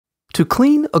To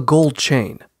clean a gold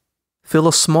chain, fill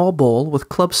a small bowl with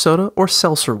club soda or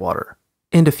seltzer water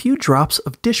and a few drops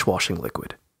of dishwashing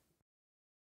liquid.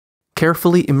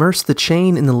 Carefully immerse the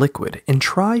chain in the liquid and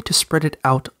try to spread it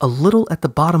out a little at the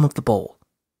bottom of the bowl.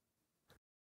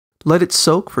 Let it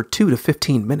soak for 2 to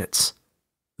 15 minutes,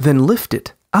 then lift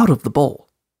it out of the bowl.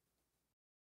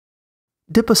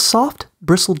 Dip a soft,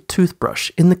 bristled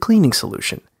toothbrush in the cleaning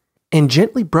solution and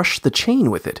gently brush the chain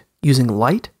with it using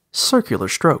light, circular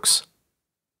strokes.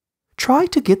 Try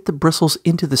to get the bristles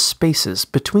into the spaces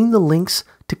between the links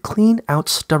to clean out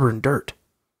stubborn dirt.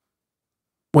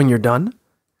 When you're done,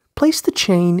 place the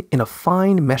chain in a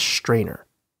fine mesh strainer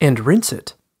and rinse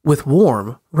it with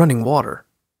warm, running water.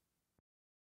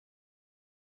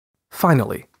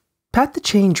 Finally, pat the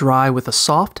chain dry with a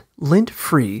soft,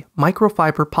 lint-free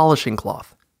microfiber polishing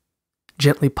cloth.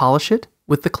 Gently polish it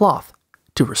with the cloth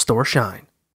to restore shine.